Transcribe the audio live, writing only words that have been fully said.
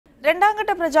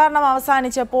രണ്ടാംഘട്ട പ്രചാരണം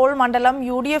അവസാനിച്ചപ്പോൾ മണ്ഡലം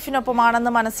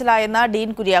യുഡിഎഫിനൊപ്പമാണെന്ന് മനസ്സിലായെന്ന ഡീൻ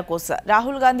കുര്യാക്കോസ്.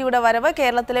 രാഹുൽ ഗാന്ധിയുടെ വരവ്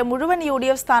കേരളത്തിലെ മുഴുവൻ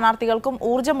യുഡിഎഫ് സ്ഥാനാർത്ഥികൾക്കും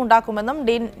ഊർജ്ജമുണ്ടാക്കുമെന്നും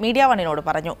ഡീൻ മീഡിയാവണിനോട്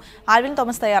പറഞ്ഞു. ആൽവിൻ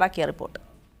തോമസ് തയ്യാറാക്കിയ റിപ്പോർട്ട്.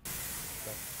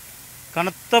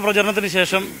 കനത്ത പ്രചരണത്തിന്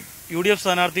ശേഷം യുഡിഎഫ്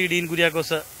സ്ഥാനാർത്ഥി ഡീൻ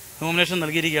കുര്യാക്കോസ് നോമിനേഷൻ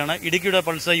നൽകിയിരിക്കുകയാണ്. ഇടുക്കിയുടെ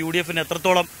പൾസ് യുഡിഎഫിന്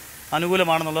എത്രത്തോളം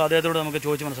അനുകൂലമാണെന്നുള്ളത് അദ്ദേഹത്തോട് നമുക്ക്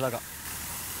ചോദിച്ച് മനസ്സിലാക്കാം.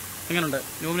 എങ്ങനെയുണ്ട്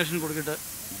നോമിനേഷൻ കൊടുത്തിട്ട്?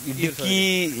 ഇടുക്കി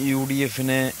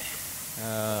യുഡിഎഫിനെ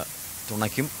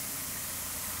തുണയ്ക്കും,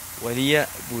 വലിയ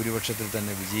ഭൂരിപക്ഷത്തിൽ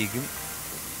തന്നെ വിജയിക്കും.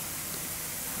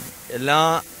 എല്ലാ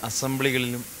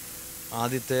അസംബ്ലികളിലും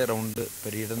ആദ്യത്തെ റൗണ്ട്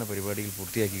പര്യടന പരിപാടികൾ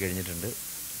പൂർത്തിയാക്കി കഴിഞ്ഞിട്ടുണ്ട്.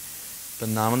 ഇപ്പം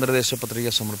നാമനിർദ്ദേശ പത്രിക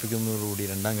സമർപ്പിക്കുന്നതോടുകൂടി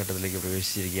രണ്ടാം ഘട്ടത്തിലേക്ക്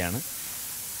പ്രവേശിച്ചിരിക്കുകയാണ്.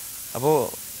 അപ്പോൾ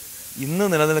ഇന്ന്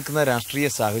നിലനിൽക്കുന്ന രാഷ്ട്രീയ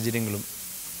സാഹചര്യങ്ങളും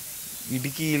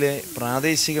ഇടുക്കിയിലെ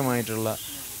പ്രാദേശികമായിട്ടുള്ള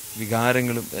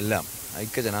വികാരങ്ങളും എല്ലാം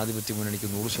ഐക്യജനാധിപത്യ മുന്നണിക്ക്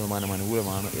 100%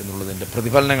 അനുകൂലമാണ് എന്നുള്ളതിൻ്റെ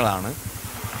പ്രതിഫലനങ്ങളാണ്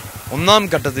ഒന്നാം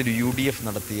ഘട്ടത്തിൽ യുഡിഎഫ്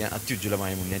നടത്തിയ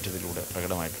അത്യുജ്വലമായ മുന്നേറ്റത്തിലൂടെ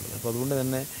പ്രകടമായിട്ടുള്ളത്. അപ്പോൾ അതുകൊണ്ട്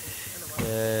തന്നെ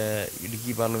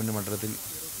ഇടുക്കി പാർലമെൻറ്റ് മണ്ഡലത്തിൽ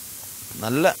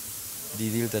നല്ല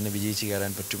രീതിയിൽ തന്നെ വിജയിച്ച്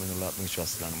കയറാൻ പറ്റുമെന്നുള്ള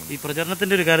ആത്മവിശ്വാസത്തിലാണ്. ഈ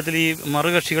പ്രചരണത്തിൻ്റെ ഒരു കാര്യത്തിൽ ഈ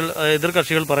മറുകക്ഷികൾ, എതിർ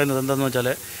കക്ഷികൾ പറയുന്നത് എന്താണെന്ന് വെച്ചാൽ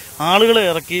ആളുകളെ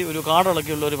ഇറക്കി ഒരു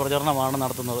കാടിളക്കിയുള്ള ഒരു പ്രചരണമാണ്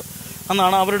നടത്തുന്നത്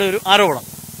എന്നാണ് അവരുടെ ഒരു ആരോപണം.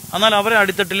 എന്നാൽ അവരെ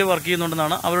അടിത്തട്ടിൽ വർക്ക്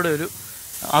ചെയ്യുന്നുണ്ടെന്നാണ് അവരുടെ ഒരു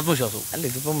ആത്മവിശ്വാസവും. അല്ല,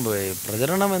 ഇതിപ്പം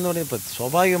പ്രചരണം എന്ന് പറയുമ്പോൾ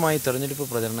സ്വാഭാവികമായി തെരഞ്ഞെടുപ്പ്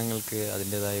പ്രചരണങ്ങൾക്ക്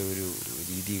അതിൻ്റേതായ ഒരു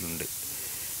രീതികളുണ്ട്.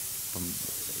 ഇപ്പം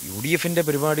യുഡിഎഫിൻ്റെ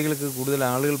പരിപാടികൾക്ക് കൂടുതൽ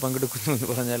ആളുകൾ പങ്കെടുക്കുന്നു എന്ന്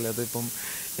പറഞ്ഞാൽ അതിപ്പം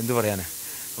എന്തു പറയാനാണ്.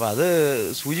 അപ്പോൾ അത്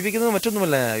സൂചിപ്പിക്കുന്നത്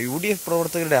മറ്റൊന്നുമല്ല, യുഡിഎഫ്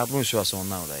പ്രവർത്തകരുടെ ആത്മവിശ്വാസം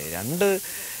ഒന്നാമതായി. രണ്ട്,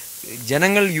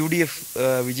 ജനങ്ങൾ യുഡിഎഫ്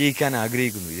വിജയിക്കാൻ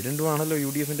ആഗ്രഹിക്കുന്നു. ഇത് രണ്ടുമാണല്ലോ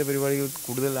യുഡിഎഫിൻ്റെ പരിപാടികൾക്ക്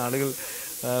കൂടുതൽ ആളുകൾ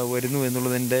വരുന്നു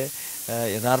എന്നുള്ളതിൻ്റെ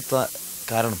യഥാർത്ഥ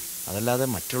കാരണം. അതല്ലാതെ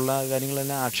മറ്റുള്ള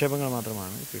കാര്യങ്ങളെല്ലാം ആക്ഷേപങ്ങൾ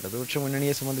മാത്രമാണ്. ഇടതുപക്ഷ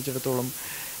മുന്നണിയെ സംബന്ധിച്ചിടത്തോളം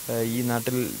ഈ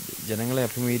നാട്ടിൽ ജനങ്ങളെ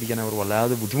അഭിമുഖീകരിക്കാൻ അവർ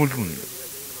വല്ലാതെ ബുദ്ധിമുട്ടുന്നുണ്ട്.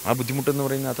 ആ ബുദ്ധിമുട്ടെന്ന്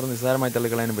പറയുന്നത് അത്ര നിസ്സാരമായി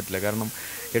തള്ളിക്കളയാനും പറ്റില്ല. കാരണം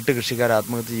 8 കൃഷിക്കാർ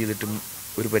ആത്മഹത്യ ചെയ്തിട്ടും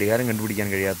ഒരു പരിഹാരം കണ്ടുപിടിക്കാൻ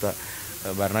കഴിയാത്ത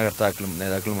ഭരണകർത്താക്കളും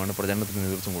നേതാക്കളുമാണ് പ്രചരണത്തിന്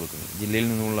നേതൃത്വം കൊടുക്കുന്നത്. ജില്ലയിൽ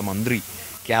നിന്നുള്ള മന്ത്രി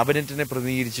ക്യാബിനറ്റിനെ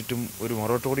പ്രതിനിധീകരിച്ചിട്ടും ഒരു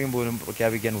മൊറട്ടോറിയം പോലും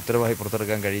പ്രഖ്യാപിക്കാൻ ഉത്തരവായി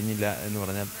പുറത്തിറക്കാൻ കഴിഞ്ഞില്ല എന്ന്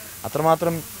പറഞ്ഞാൽ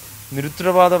അത്രമാത്രം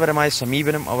നിരുത്തരവാദപരമായ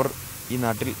സമീപനം അവർ ഈ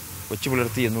നാട്ടിൽ വെച്ചു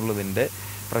പുലർത്തി എന്നുള്ളതിൻ്റെ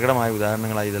പ്രകടമായ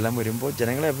ഉദാഹരണങ്ങളായി ഇതെല്ലാം വരുമ്പോൾ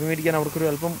ജനങ്ങളെ അഭിമുഖീകരിക്കാൻ അവർക്കൊരു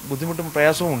അല്പം ബുദ്ധിമുട്ടും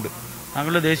പ്രയാസവും ഉണ്ട്.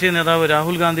 താങ്കളുടെ ദേശീയ നേതാവ്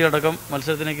രാഹുൽ ഗാന്ധി അടക്കം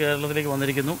മത്സരത്തിന് കേരളത്തിലേക്ക്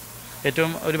വന്നിരിക്കുന്നു.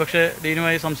 ഏറ്റവും ഒരുപക്ഷെ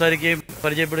ഡീനുമായി സംസാരിക്കുകയും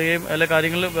പരിചയപ്പെടുകയും എല്ലാ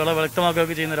കാര്യങ്ങളും വളരെ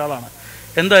വ്യക്തമാക്കുകയൊക്കെ ചെയ്യുന്ന ഒരാളാണ്.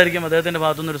 എന്തായിരിക്കും അദ്ദേഹത്തിൻ്റെ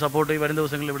ഭാഗത്തുനിന്ന് ഒരു സപ്പോർട്ട് ഈ വരും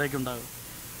ദിവസങ്ങളിൽ ഇവിടേക്ക് ഉണ്ടാകും?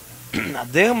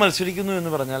 അദ്ദേഹം മത്സരിക്കുന്നു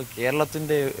എന്ന് പറഞ്ഞാൽ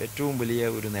കേരളത്തിൻ്റെ ഏറ്റവും വലിയ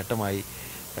ഒരു നേട്ടമായി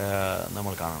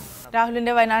നമ്മൾ കാണണം.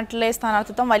 രാഹുലിന്റെ വയനാട്ടിലെ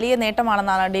സ്ഥാനാർത്ഥിത്വം വലിയ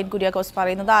നേട്ടമാണെന്നാണ് ഡീൻ കുര്യാക്കോസ്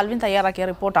പറയുന്നത്. ആൽവിൻ തയ്യാറാക്കിയ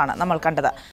റിപ്പോർട്ടാണ് നമ്മൾ കണ്ടത്.